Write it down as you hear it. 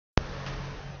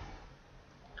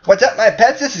What's up, my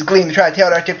pets? This is Gleam the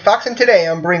Tri-Tailed Arctic Fox, and today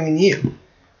I'm bringing you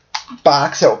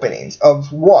box openings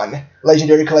of 1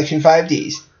 Legendary Collection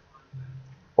 5d's.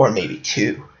 Or maybe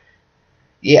 2.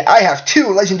 Yeah, I have 2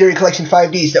 Legendary Collection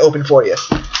 5d's to open for you.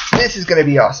 This is going to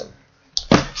be awesome.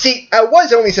 See, I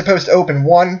was only supposed to open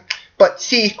 1, but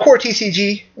see, Core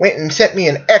TCG went and sent me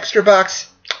an extra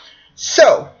box.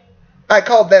 So, I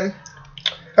called them.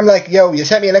 I'm like, yo, you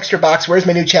sent me an extra box, where's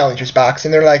my new Challengers box?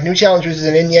 And they're like, new Challengers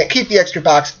isn't in yet, keep the extra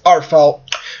box, our fault.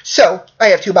 So, I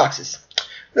have 2 boxes.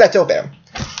 Let's open them.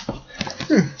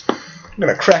 I'm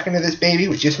going to crack into this baby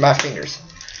with just my fingers.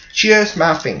 Just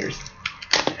my fingers.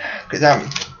 Because I'm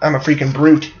a freaking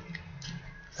brute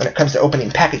when it comes to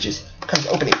opening packages.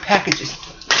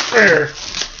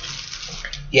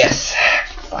 Yes,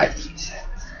 5d's.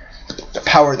 The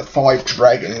power of the 5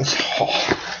 dragons.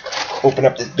 Oh, open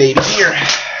up this baby here.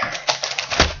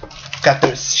 Got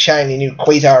those shiny new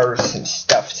quasars and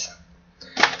stuffs.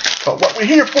 But what we're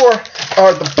here for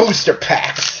are the booster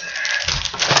packs.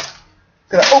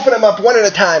 Gonna open them up one at a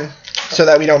time so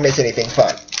that we don't miss anything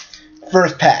fun.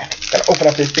 First pack. Gonna open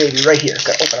up this baby right here.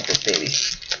 Gonna open up this baby.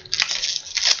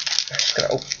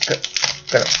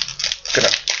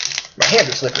 My hands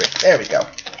are slippery. There we go.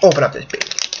 Open up this baby.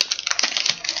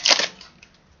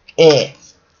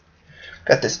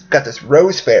 Got this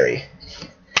Rose Fairy.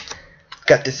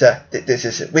 Got this this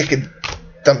is Wicked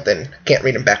something. Can't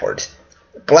read them backwards.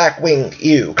 Blackwing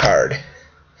Ew card.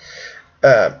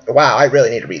 Wow, I really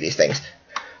need to read these things.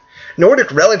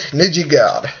 Nordic Relic Ninja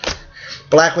God.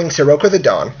 Blackwing Sirocco the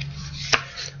Dawn.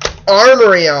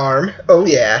 Armory Arm. Oh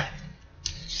yeah.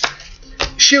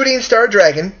 Shooting Star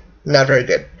Dragon. Not very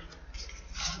good.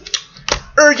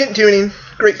 Urgent Tuning.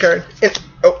 Great card. And,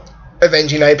 oh,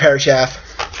 Avenging Knight Parashaft.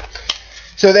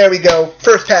 So there we go.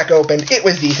 First pack opened. It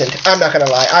was decent. I'm not going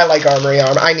to lie. I like Armory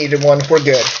Arm. I needed one. We're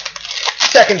good.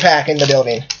 Second pack in the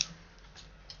building.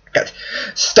 Got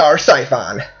Star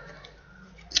Siphon.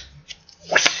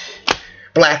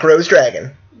 Black Rose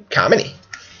Dragon. Comedy.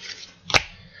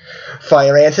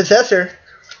 Fire Ant Successor.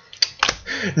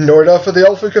 Nordoff of the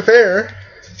Elfic Affair.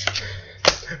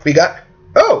 We got...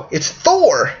 Oh, it's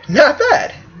Thor. Not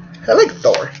bad. I like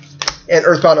Thor. And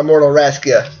Earthbound Immortal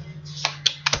Raskia.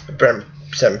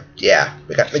 Yeah,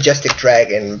 we got Majestic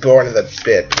Dragon, Born of the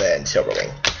Bip, and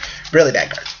Silverwing. Really bad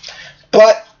card.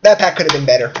 But that pack could have been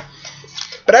better.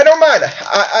 But I don't mind.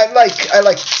 I like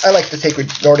the Sacred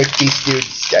Nordic Beast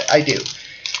dudes. I do.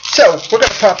 So we're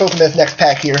gonna pop open this next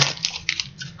pack here.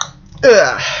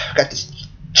 Got this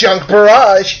Junk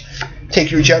Barrage.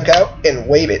 Take your junk out and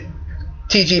wave it.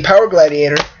 TG Power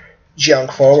Gladiator.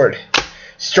 Junk forward.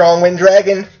 Strongwind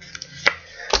Dragon.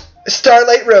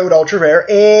 Starlight Road Ultra Rare,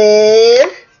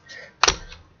 and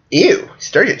ew,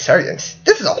 Sturgeon Sergeants.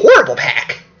 This is a horrible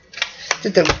pack.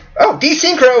 Oh,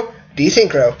 Desynchro,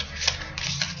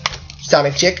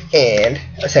 Sonic Chick, and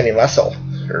Ascending Muscle.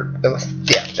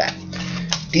 Yeah, that.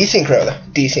 Desynchro.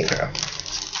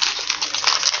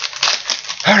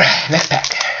 Alright, next pack.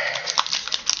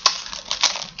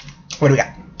 What do we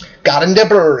got?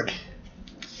 Gothenburg.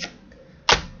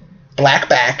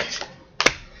 Blackback.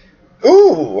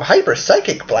 Ooh, Hyper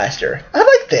Psychic Blaster. I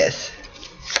like this.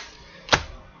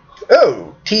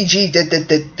 Oh,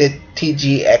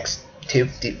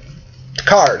 TGX2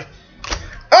 card.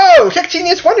 Oh, Tech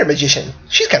Genius Wonder Magician.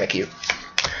 She's kind of cute.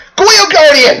 Goyle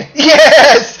Guardian!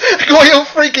 Yes! Goyle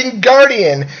freaking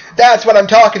Guardian. That's what I'm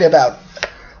talking about.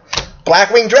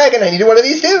 Blackwing Dragon. I needed one of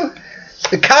these too.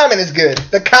 The common is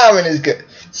good.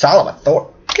 Solomon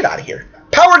Thor. Get out of here.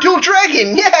 Power Tool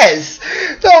Dragon, yes!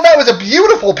 Oh, that was a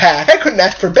beautiful pack. I couldn't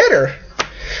ask for better.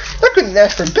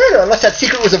 Unless that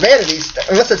secret was a Vanities.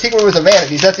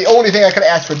 That's the only thing I could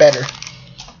ask for better.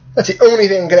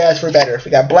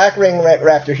 We got Black Ring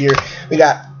Raptor here. We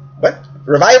got, what?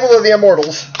 Revival of the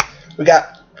Immortals. We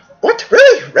got, what?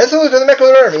 Really? Resolute of the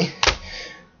Mechalar Army.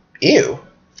 Ew.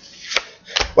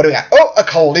 What do we got? Oh, a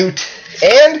Kalute.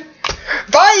 And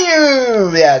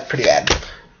Bayou! Yeah, it's pretty bad.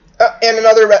 And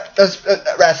another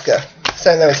Raska.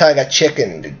 So that was how I got Chick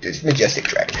and Majestic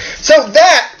Dragon. So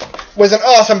that was an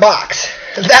awesome box.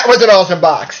 That was an awesome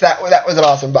box. Alright,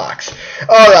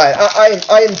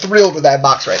 I am thrilled with that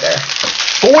box right there.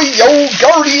 Goyle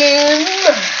Guardian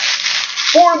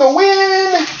for the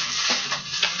win!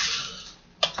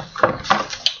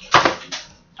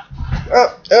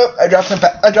 Oh, I dropped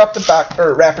the box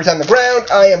or wrappers on the ground.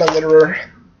 I am a litterer.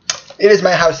 It is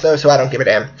my house though, so I don't give a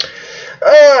damn.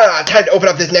 Time to open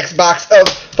up this next box of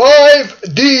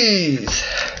 5d's.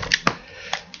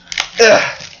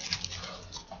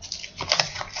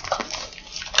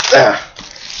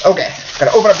 Okay,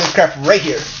 gotta open up this crap right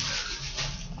here.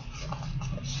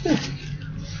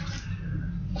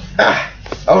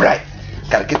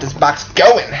 box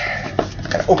going.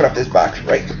 Gotta open up this box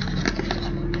right.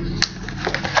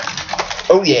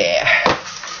 Oh yeah.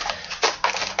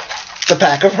 The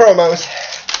pack of promos.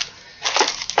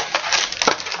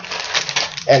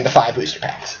 And the 5 booster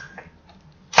packs.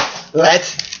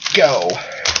 Let's go.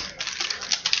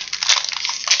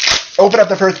 Open up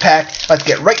the first pack. Let's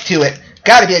get right to it.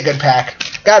 Gotta be a good pack.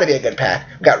 Gotta be a good pack.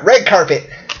 We got Red Carpet.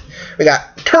 We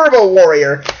got Turbo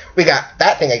Warrior. We got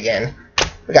that thing again.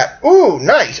 We got, ooh,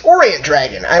 nice. Orient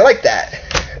Dragon. I like that.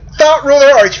 Thought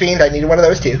Ruler Archfiend. I needed one of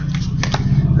those too.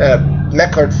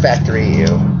 Mechlord Factory. Ew.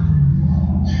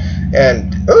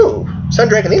 And, ooh, Sun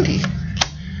Dragon Inti.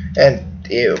 And,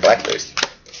 ew, Black Boost.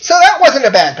 So that wasn't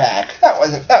a bad pack. That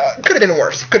wasn't, could have been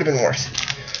worse. Could have been worse.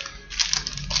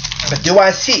 But do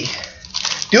I see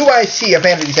a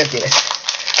Vanity's Emptiness?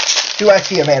 Do I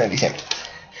see a Vanity's Emptiness?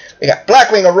 We got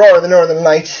Blackwing Aurora of the Northern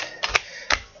Lights.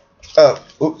 Oh,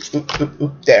 oops,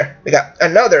 there. We got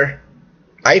another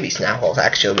Ivy Snaffles.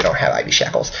 Actually, we don't have Ivy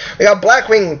Shackles. We got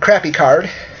Blackwing Crappy card.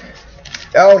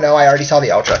 Oh, no, I already saw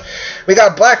the Ultra. We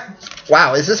got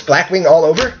wow, is this Blackwing all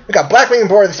over? We got Blackwing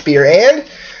Bore the Spear and...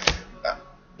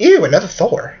 ew, another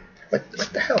Thor. What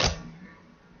the hell?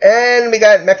 And we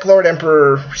got Mechlord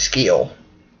Emperor Skeel.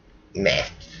 Meh.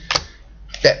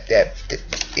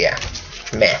 Yeah.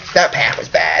 Meh. That pack was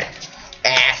bad.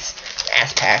 Ass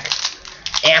pack.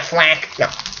 Affleck. No.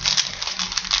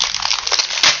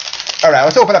 Alright,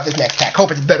 let's open up this next pack. Hope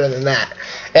it's better than that.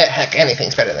 Heck,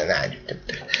 anything's better than that.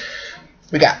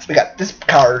 We got this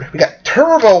card. We got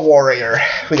Turbo Warrior.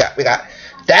 We got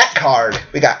that card.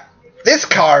 We got this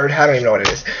card. I don't even know what it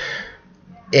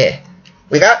is.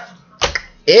 We got...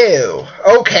 ew.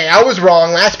 Okay, I was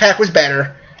wrong. Last pack was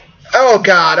better. Oh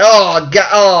God. Oh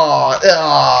God.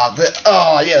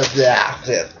 Yes.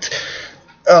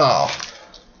 Oh.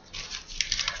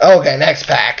 Okay, next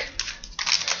pack.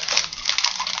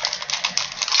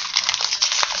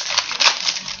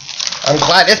 I'm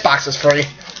glad this box is free.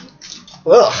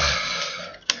 Ugh.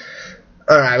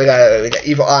 Alright, we got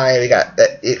Evil Eye, we got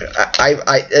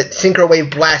Synchro Wave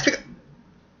Blast.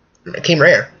 It came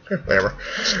rare. Whatever.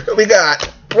 We got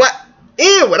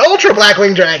ew, an Ultra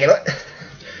Blackwing Dragon. What?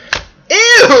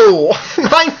 Ew!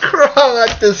 My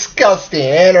God, disgusting.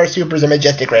 And our Super's a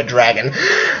Majestic Red Dragon.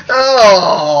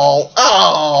 Oh,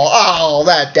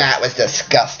 that was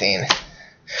disgusting.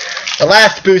 The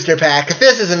last booster pack. If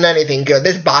this isn't anything good,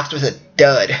 this box was a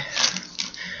dud.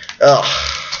 Ugh.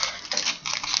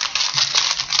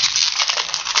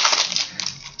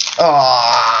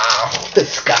 Oh,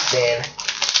 disgusting.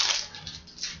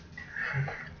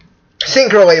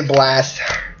 Synchro Wave Blast.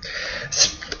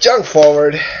 Junk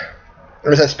Forward. Or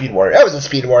was that Speed Warrior? That was a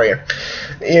Speed Warrior.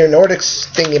 Your Nordic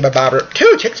Thingy-Bobber.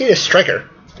 2 Texina Striker.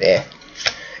 Yeah.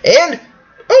 And,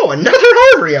 oh, another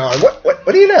Armorion. What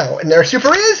do you know? And their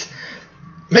super is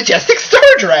Majestic Star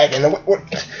Dragon.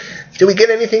 What? Do we get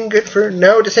anything good for...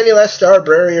 no, Descending Last Star,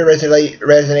 Barrier,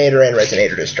 Resonator, and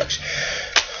Resonator Destruction.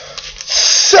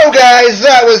 So, guys,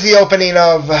 that was the opening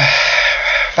of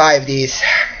 5d's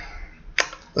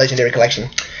Legendary Collection.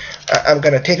 I'm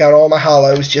going to take out all my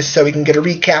hollows just so we can get a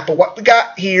recap of what we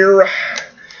got here.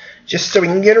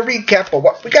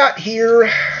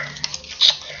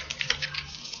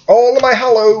 All of my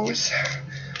hollows.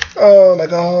 Oh, my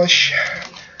gosh.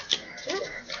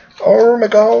 Oh, my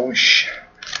gosh.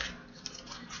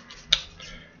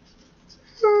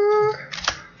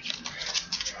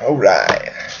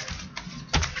 Alright.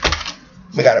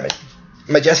 We got a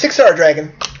Majestic Star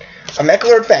Dragon, a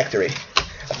Mechlord Factory,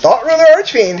 a Thought Ruler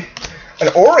Archfiend, an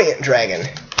Orient Dragon,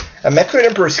 a Mechlord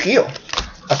Emperor Skeel,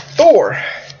 a Thor,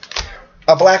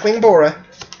 a Blackwing Bora,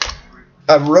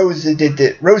 a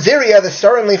Rosaria, the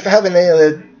Star and Leaf Heaven,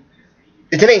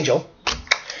 it's an angel,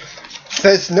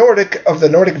 says Nordic of the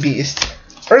Nordic Beast,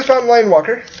 Earthbound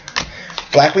Linewalker,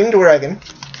 Blackwing Dragon,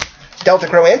 Delta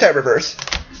Crow Anti-Reverse,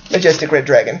 Majestic Red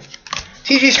Dragon,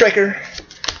 TG Striker,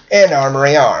 and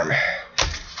Armory Arm.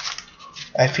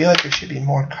 I feel like there should be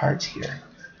more cards here.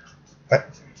 What?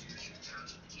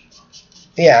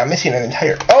 Yeah, I'm missing an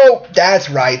entire... oh, that's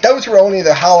right. Those were only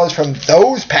the hollows from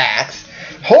those packs.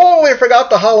 Holy, I forgot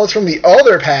the hollows from the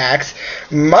other packs.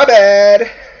 My bad.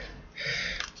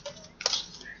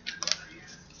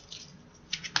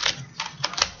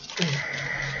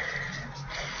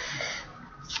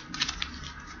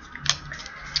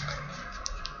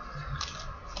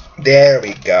 There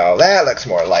we go. That looks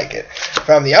more like it.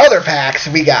 From the other packs,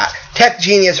 we got Tech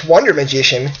Genius Wonder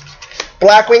Magician,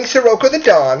 Blackwing Sirocco the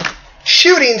Dawn,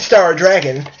 Shooting Star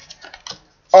Dragon,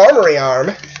 Armory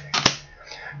Arm,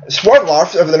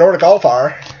 Swartloff of the Nordic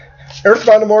Alfar,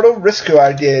 Earthbound Immortal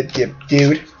Risco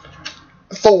Dude,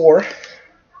 Thor,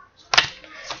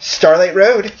 Starlight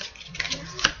Road,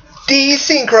 D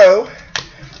Synchro,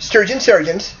 Sturgeon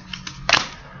Surgeons,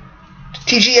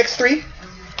 TGX3,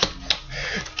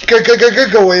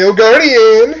 Goyle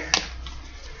Guardian,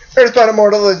 Earthbound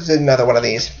Immortal is another one of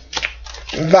these,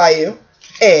 Vayu,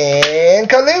 and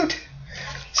Kalute.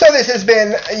 So this has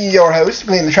been your host,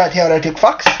 Gleam the Tri-Tailed Arctic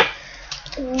Fox,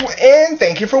 and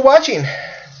thank you for watching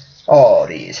all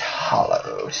these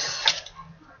hollows.